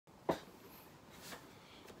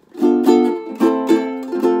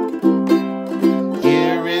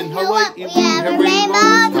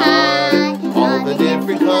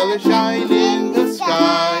different colors shine in the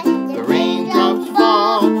sky. The raindrops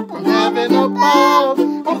fall from heaven above.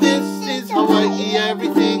 Oh, this is Hawaii,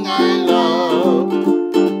 everything I love.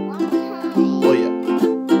 Oh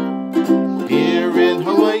yeah. Here in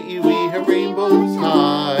Hawaii we have rainbows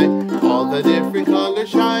high. All the different colors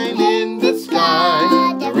shine in the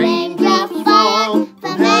sky. The raindrops fall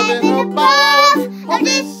from heaven above. Oh,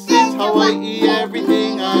 this is Hawaii,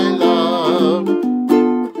 everything I love.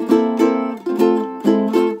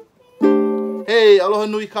 Hey, aloha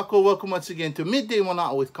nui kako. Welcome once again to Midday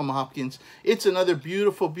Manaʻo with Kama Hopkins. It's another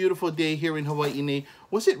beautiful, beautiful day here in Hawaii.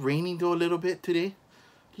 Was it raining though a little bit today?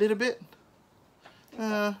 A little bit?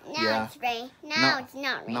 Now yeah. It's rain. Now it's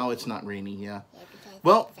not raining. Now it's not raining, yeah.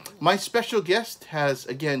 Well, my special guest has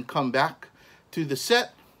again come back to the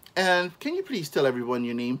set. And can you please tell everyone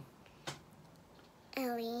your name?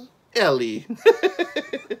 Ellie. Ellie.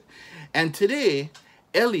 And today,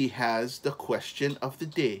 Ellie has the question of the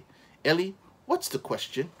day. Ellie, what's the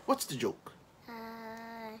question? What's the joke?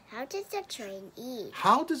 How does a train eat?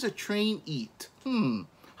 How does a train eat?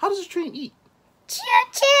 How does a train eat?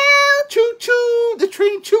 Choo-choo! Choo-choo! The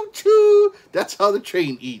train choo-choo! That's how the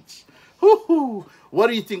train eats. Hoo-hoo! What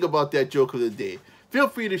do you think about that joke of the day? Feel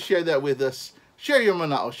free to share that with us. Share your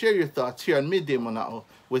Manaʻo, share your thoughts here on Midday Manaʻo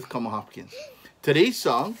with Kama Hopkins. Today's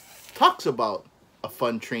song talks about a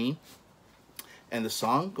fun train. And the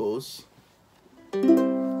song goes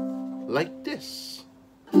like this.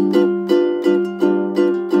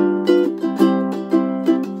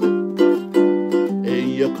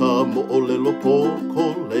 Eia ka moʻolelo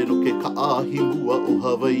pōkolelo ke kaʻahi mua o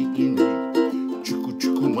Hawaii nei. Chuku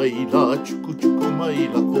chuku mai la, chuku chuku mai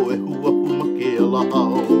la, ko e hua huma ke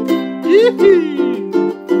alahao. Hihi!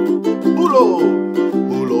 Hulo!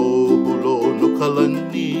 Hulo, hulo, no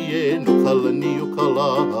kalani e, no kalani o ka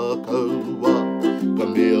laha kaua. Ka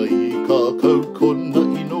mea i ka kau kona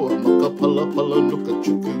inoa, ma ka pala pala no ka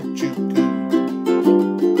chuku chuku.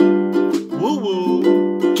 Woo woo,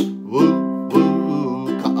 woo woo,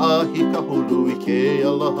 ka ahi ka hulu i ke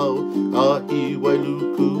alahau, ka i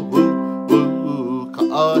wailuku, woo woo, ka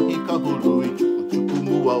ahi ka hulu i chuku chuku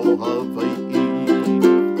mua o Hawaii.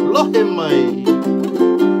 Lohe mai,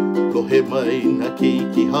 lohe mai, na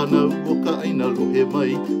keiki hana ua ka aina, lohe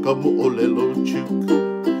mai, ka moʻolelo chuku.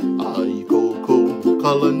 Ai koko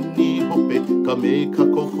kalani hope, ka me ka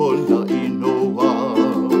kokona inoa.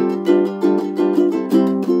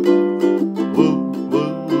 Woo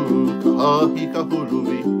woo, ka ahi ka hulu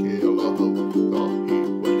i ke alahau, ka hi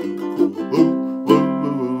wailuku. Woo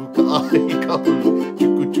woo, ka ahi ka hulu,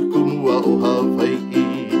 chuku chuku mua o Hawaii.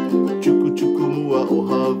 Chuku chuku mua o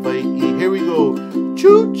Hawaii. Here we go.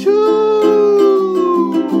 Choo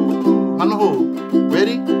choo. Hanaho.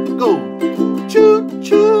 Ready? Go. Choo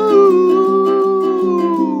choo.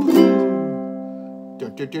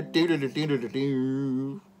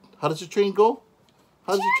 How does the train go?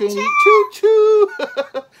 How does the train eat? Choo choo.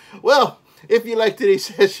 Well, if you like today's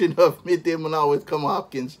session of Midday Manaʻo with Kama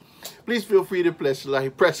Hopkins, please feel free to press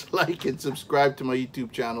like and subscribe to my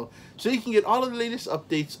YouTube channel so you can get all of the latest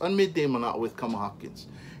updates on Midday Manaʻo with Kama Hopkins.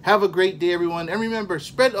 Have a great day, everyone. And remember,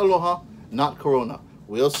 spread aloha, not corona.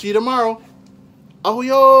 We'll see you tomorrow.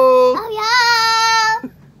 Ahuyo! Oh, yeah!